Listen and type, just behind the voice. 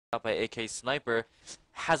out by AK Sniper,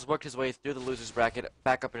 has worked his way through the losers bracket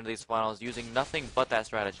back up into these finals using nothing but that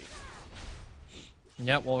strategy.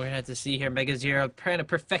 Yep, well, we're going to have to see here. MegaZero kind of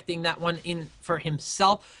perfecting that one in for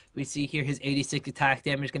himself. We see here his 86 attack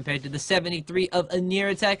damage compared to the 73 of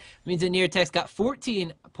Aniratak. Means Aniratak's got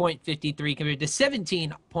 14.53 compared to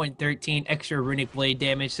 17.13 extra runic blade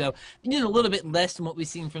damage. So he did a little bit less than what we've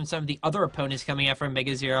seen from some of the other opponents coming out from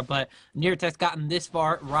MegaZero. But Aniratak's gotten this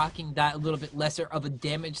far, rocking that a little bit lesser of a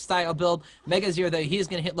damage style build. MegaZero, though, he is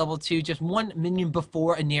going to hit level 2 just 1 minion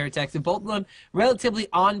before Aniratak. So both of them relatively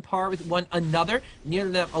on par with one another. Near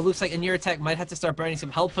them, it looks like Aniratak might have to start burning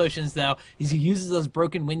some health potions, though, as he uses those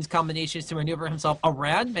broken winds combinations to maneuver himself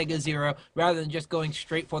around MegaZero rather than just going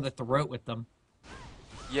straight for the throat with them.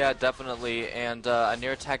 Yeah, definitely, and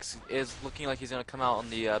Aniratak is looking like he's going to come out on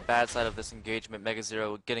the bad side of this engagement.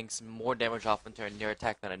 MegaZero getting some more damage off into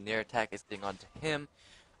Aniratak than Aniratak is getting onto him.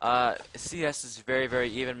 CS is very, very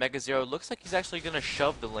even. MegaZero looks like he's actually going to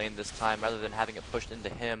shove the lane this time rather than having it pushed into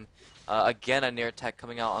him. Again, Aniratak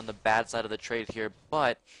coming out on the bad side of the trade here,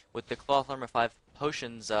 but with the Cloth Armor 5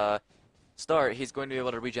 potions start, he's going to be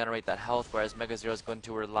able to regenerate that health, whereas MegaZero is going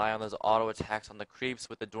to rely on those auto attacks on the creeps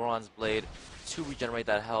with the Doran's Blade to regenerate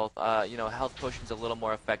that health. You know, health potion's a little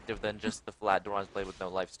more effective than just the flat Doran's Blade with no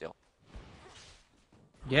lifesteal.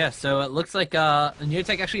 Yeah, so it looks like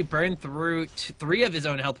Aniratak actually burned through 3 of his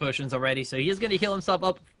own health potions already, so he's going to heal himself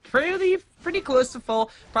up pretty close to full,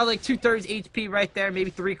 probably like 2/3 HP right there, maybe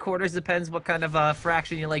 3/4, depends what kind of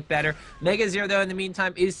fraction you like better. MegaZero, though, in the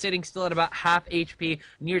meantime, is sitting still at about half HP.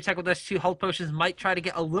 Aniratak with those 2 health potions might try to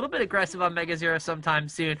get a little bit aggressive on MegaZero sometime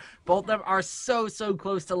soon. Both of them are so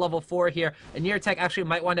close to level 4 here. Aniratak actually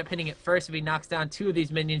might wind up hitting it first if he knocks down 2 of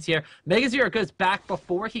these minions here. MegaZero goes back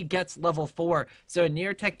before he gets level 4, so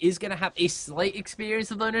Aniratak is going to have a slight experience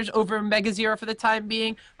advantage over MegaZero for the time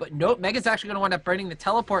being, but nope, Mega's actually going to wind up burning the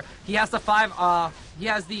teleport. He has the 5, he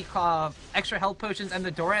has the extra health potions and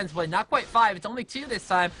the Doran's Blade. Not quite 5, it's only 2 this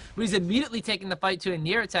time, but he's immediately taking the fight to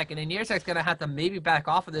Aniratak, and Aniratak's going to have to maybe back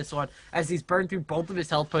off of this one as he's burned through both of his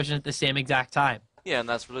health potions at the same exact time. Yeah, and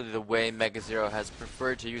that's really the way MegaZero has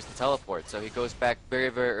preferred to use the teleport. So he goes back very,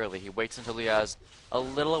 very early. He waits until he has a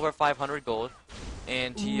little over 500 gold,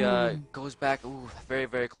 and he goes back, very,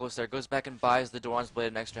 very close there. Goes back and buys the Doran's Blade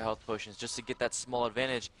and extra health potions just to get that small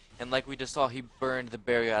advantage. And like we just saw, he burned the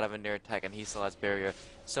barrier out of Aniratak, and he still has barrier.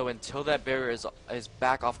 So until that barrier is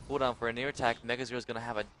back off cooldown for Aniratak, MegaZero is going to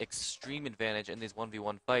have an extreme advantage in these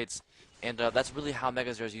 1v1 fights. And that's really how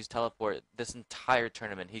MegaZero's used teleport this entire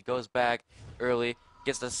tournament. He goes back early,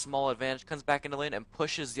 gets a small advantage, comes back into lane, and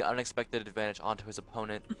pushes the unexpected advantage onto his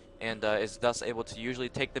opponent, and is thus able to usually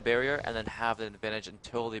take the barrier and then have the advantage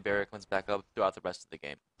until the barrier comes back up throughout the rest of the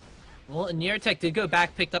game. Well, Aniratak did go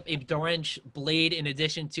back, picked up a Doran's Blade in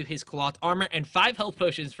addition to his cloth armor and 5 health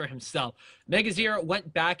potions for himself. MegaZero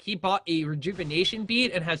went back, he bought a rejuvenation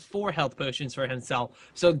bead and has 4 health potions for himself.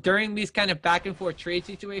 So during these kind of back and forth trade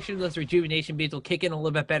situations, those rejuvenation beads will kick in a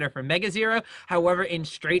little bit better for MegaZero. However, in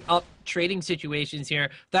straight up trading situations here,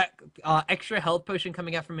 that extra health potion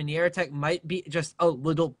coming out from Aniratak might be just a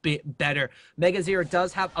little bit better. MegaZero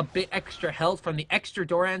does have a bit extra health from the extra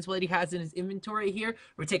Doran's Blade he has in his inventory here.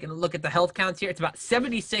 We're taking a look at the health counts here. It's about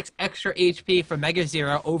 76 extra HP for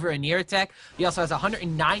MegaZero over Aniratak. He also has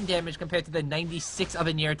 109 damage compared to the 96 of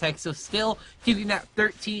Aniratak, so still keeping that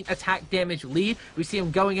 13 attack damage lead. We see him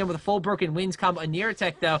going in with a full broken winds combo.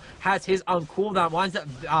 Aniratak, though, has his on cooldown, winds up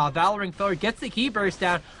valoring forward, gets the key burst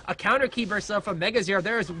down, a counter key burst though from MegaZero.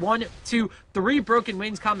 There is 1, 2, 3 broken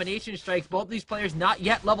winds combination strikes. Both these players not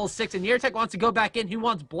yet level 6. Aniratak wants to go back in. He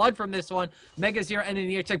wants blood from this one. MegaZero and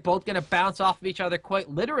Aniratak both going to bounce off of each other quite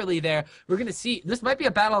literally there. We're going to see, this might be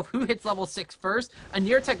a battle of who hits level 6 first.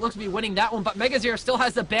 Aniratak looks to be winning that one, but MegaZero still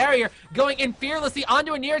has the barrier, going in fearlessly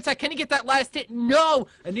onto Aniratak. Can he get that last hit? No!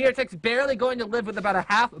 Aniratak's barely going to live with about a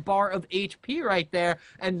half bar of HP right there,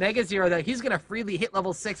 and MegaZero, that he's going to freely hit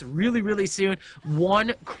level 6 really soon.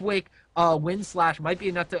 One quick wind slash might be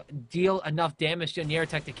enough to deal enough damage to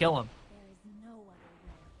Aniratak to kill him.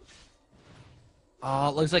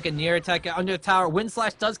 Looks like Aniratak under the tower. Wind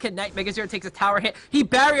slash does connect. MegaZero takes a tower hit. He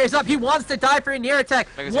barriers up. He wants to die for Aniratak.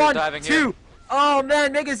 1, 2. Here. Oh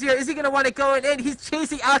man, MegaZero, is he going to want it going in? He's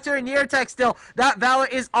chasing after Aniratak still. That Valor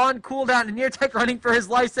is on cooldown. Aniratak running for his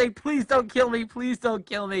life, saying, please don't kill me, please don't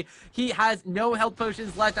kill me. He has no health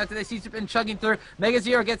potions left after this. He's been chugging through.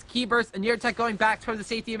 MegaZero gets key burst. Aniratak going back towards the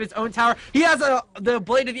safety of his own tower. He has the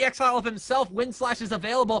Blade of the Exile of himself. Wind Slash is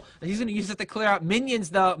available. He's going to use it to clear out minions,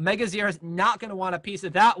 though. MegaZero is not going to want a piece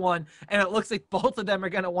of that one, and it looks like both of them are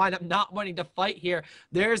going to wind up not wanting to fight here.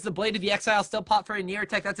 There's the Blade of the Exile still popped for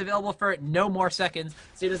Aniratak. That's available for no more more seconds,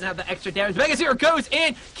 so he doesn't have the extra damage. MegaZero goes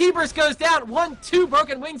in. Keyburst goes down. 1-2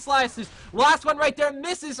 broken wing slices. Last one right there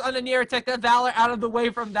misses on Aniratak. That Valor out of the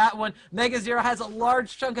way from that one. MegaZero has a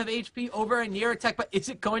large chunk of HP over Aniratak, but is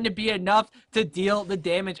it going to be enough to deal the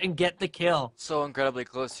damage and get the kill? So incredibly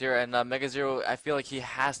close here, and MegaZero, I feel like he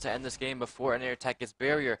has to end this game before Aniratak gets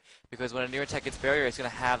barrier, because when Aniratak gets barrier, it's going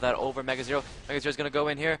to have that over MegaZero. MegaZero's going to go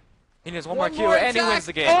in here. He needs one more Q, and he wins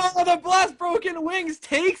the game. Oh, the Blast Broken Wings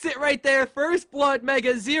takes it right there. First blood,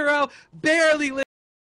 MegaZero barely